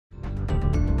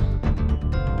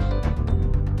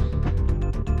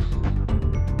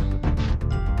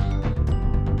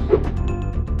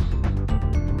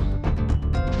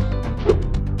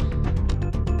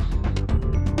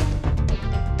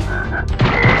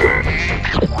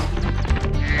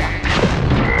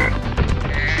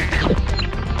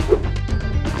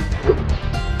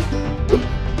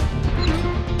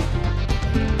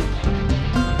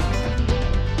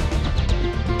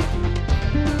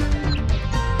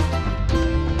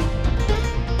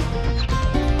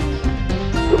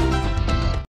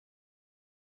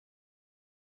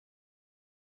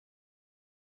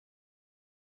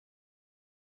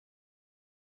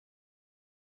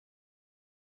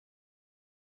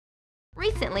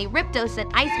Recently, Ripto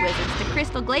sent ice wizards to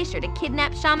Crystal Glacier to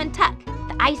kidnap Shaman Tuck.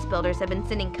 The ice builders have been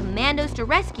sending commandos to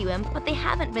rescue him, but they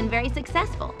haven't been very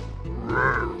successful.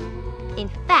 In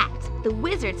fact, the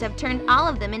wizards have turned all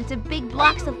of them into big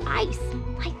blocks of ice.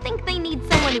 I think they need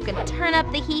someone who can turn up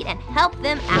the heat and help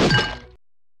them out.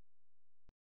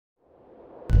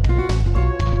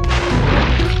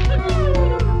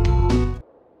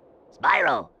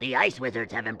 Spyro, the ice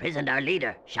wizards have imprisoned our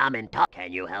leader, Shaman Tuck.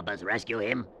 Can you help us rescue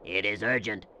him? It is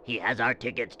urgent. He has our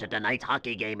tickets to tonight's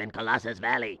hockey game in Colossus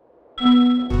Valley.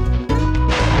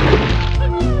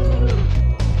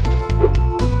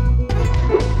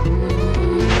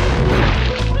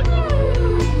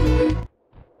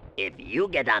 If you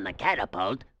get on the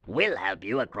catapult, we'll help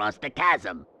you across the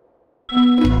chasm.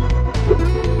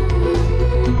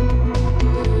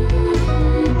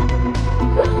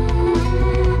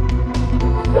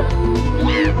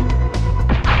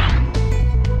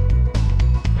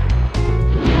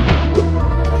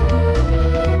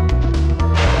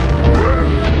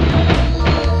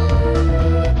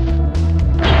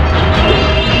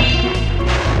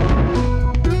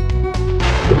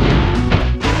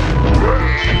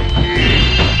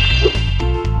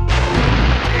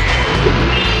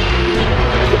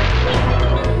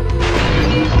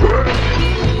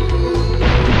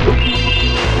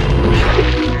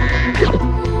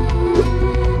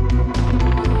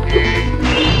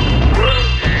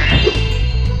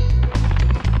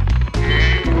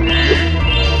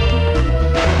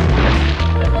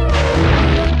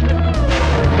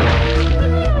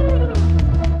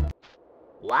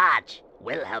 Watch,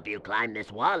 we'll help you climb this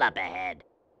wall up ahead.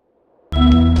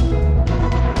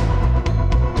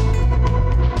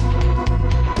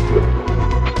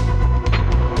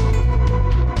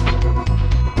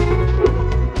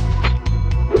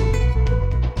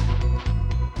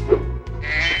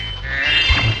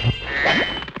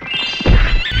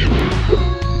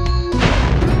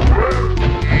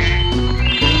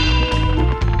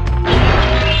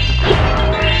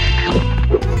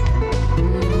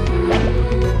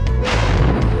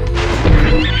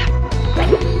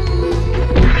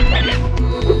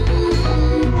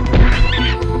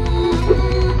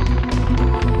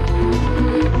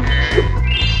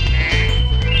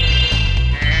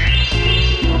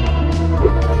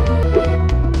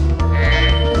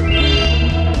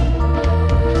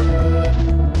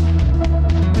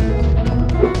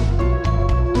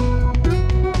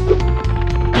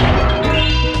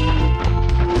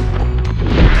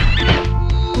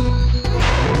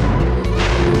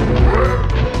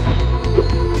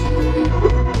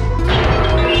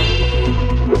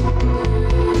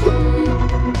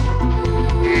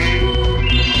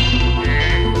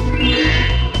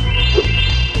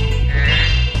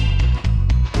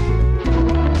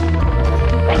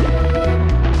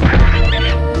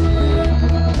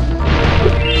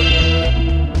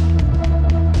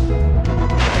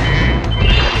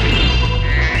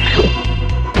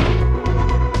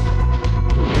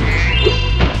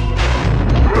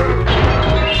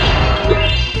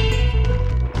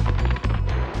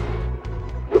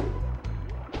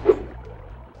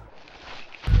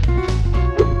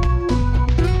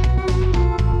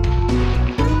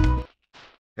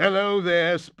 Hello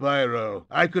there, Spyro.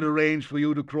 I could arrange for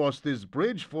you to cross this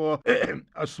bridge for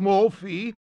a small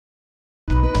fee.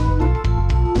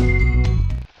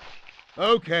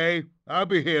 Okay, I'll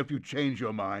be here if you change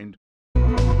your mind.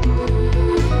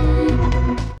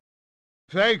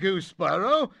 Thank you,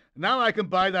 Spyro. Now I can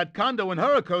buy that condo in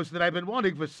Hurricos that I've been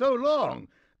wanting for so long.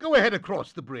 Go ahead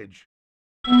across the bridge.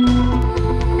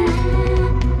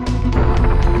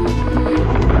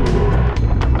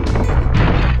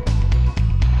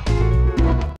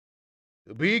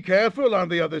 Be careful on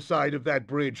the other side of that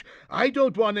bridge. I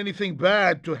don't want anything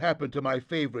bad to happen to my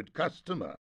favorite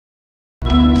customer.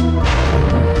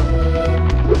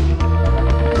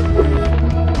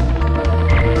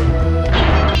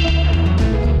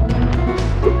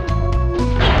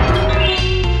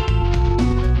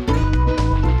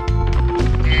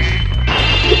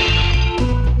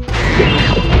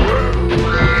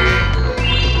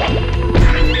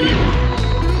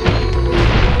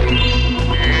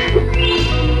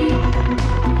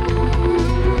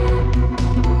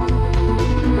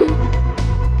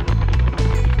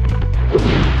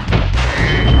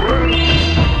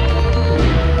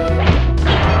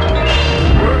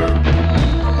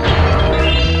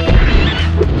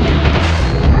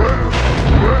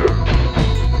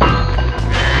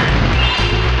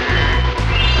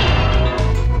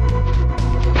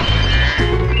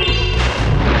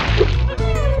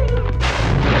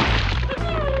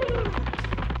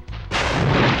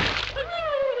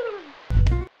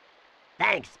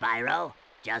 Thanks, Spyro.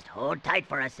 Just hold tight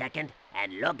for a second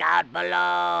and look out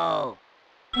below.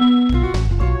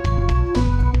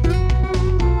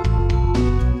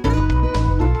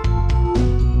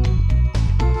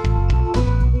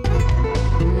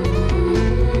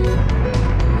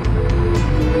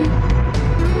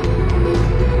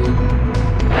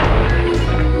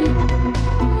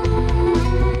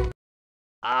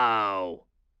 Ow!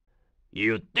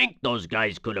 You'd think those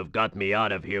guys could have got me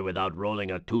out of here without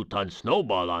rolling a 2-ton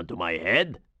snowball onto my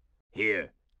head.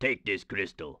 Here, take this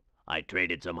crystal. I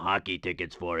traded some hockey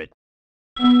tickets for it.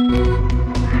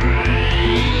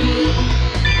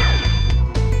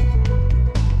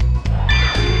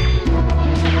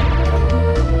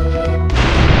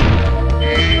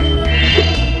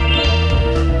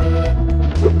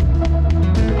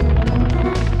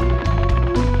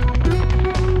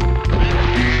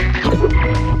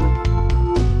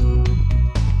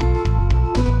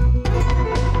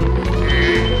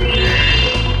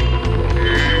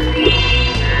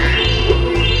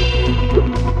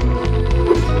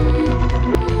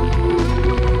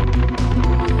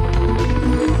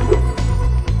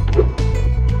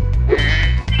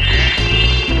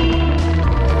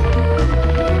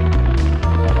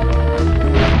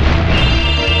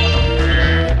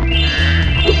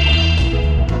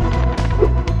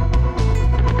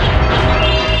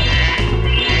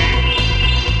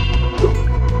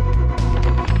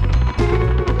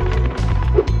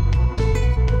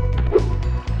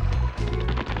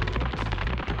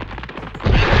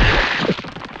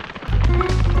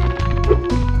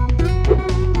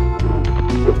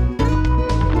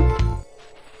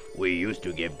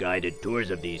 Guided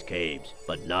tours of these caves,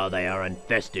 but now they are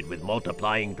infested with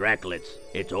multiplying Draclets.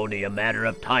 It's only a matter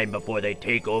of time before they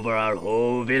take over our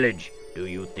whole village. Do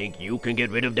you think you can get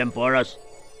rid of them for us?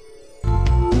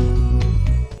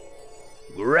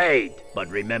 Great! But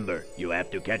remember, you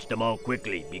have to catch them all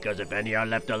quickly, because if any are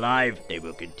left alive, they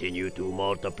will continue to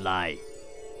multiply.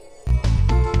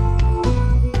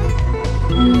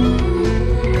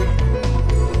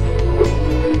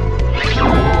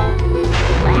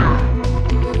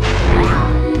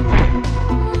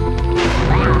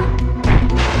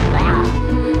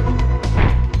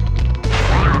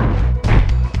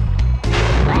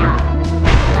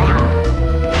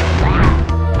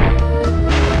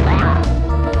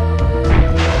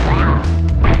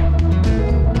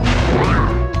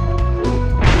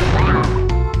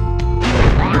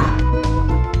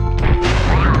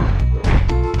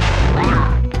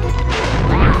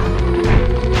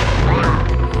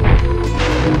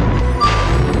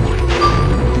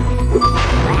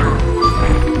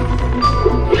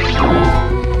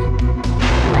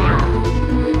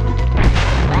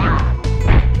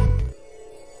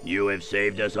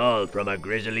 Saved us all from a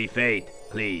grisly fate.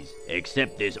 Please,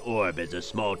 accept this orb as a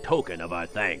small token of our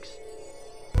thanks.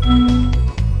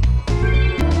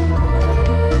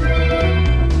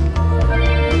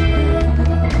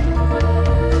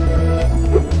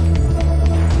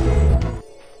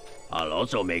 I'll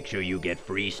also make sure you get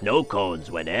free snow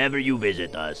cones whenever you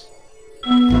visit us.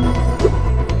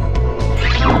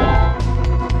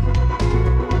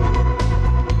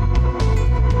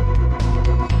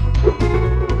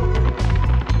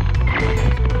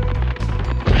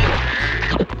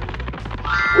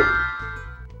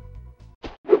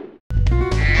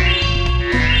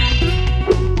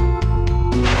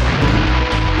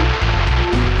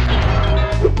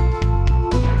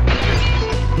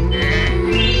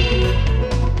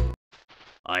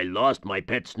 I lost my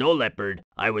pet snow leopard.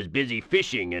 I was busy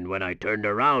fishing, and when I turned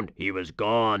around, he was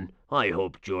gone. I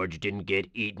hope George didn't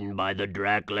get eaten by the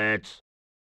Draclets.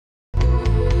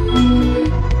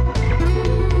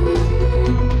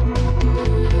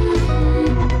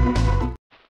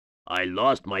 I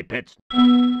lost my pet...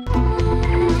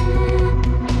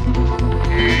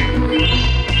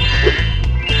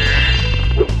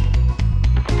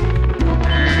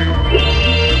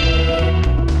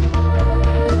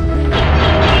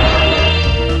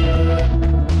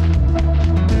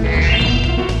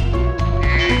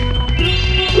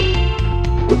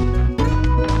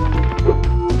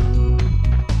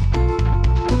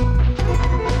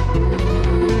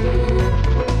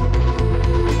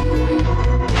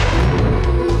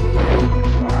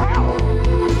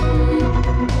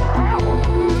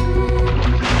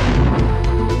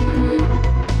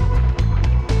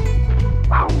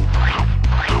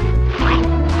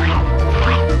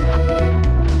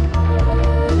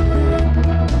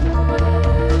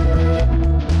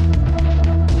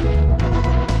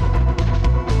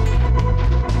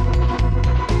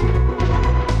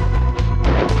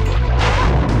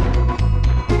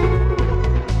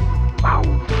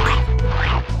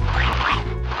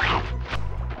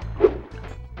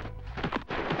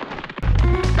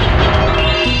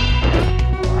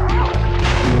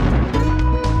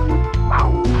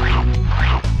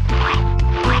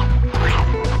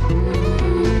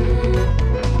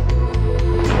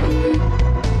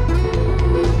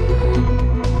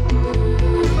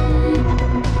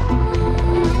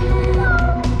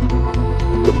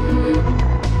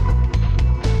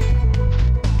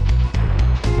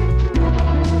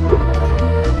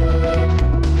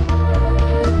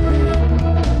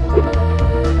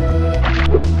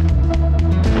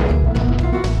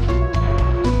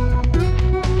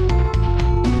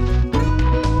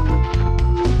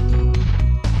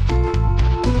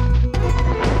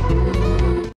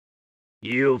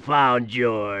 You found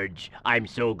George. I'm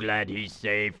so glad he's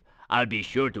safe. I'll be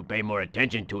sure to pay more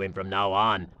attention to him from now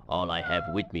on. All I have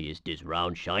with me is this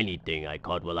round shiny thing I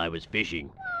caught while I was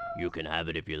fishing. You can have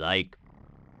it if you like.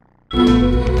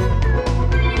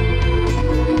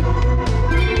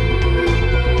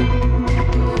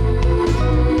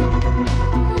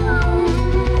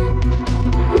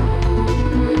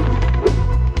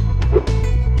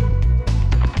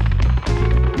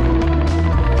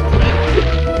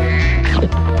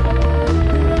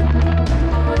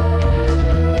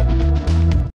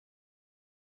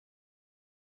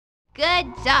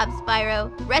 Good job,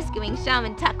 Spyro. Rescuing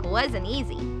Shaman Tuck wasn't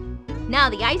easy. Now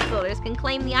the Ice Builders can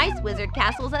claim the Ice Wizard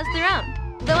castles as their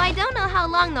own. Though I don't know how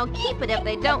long they'll keep it if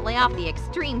they don't lay off the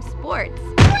extreme sports.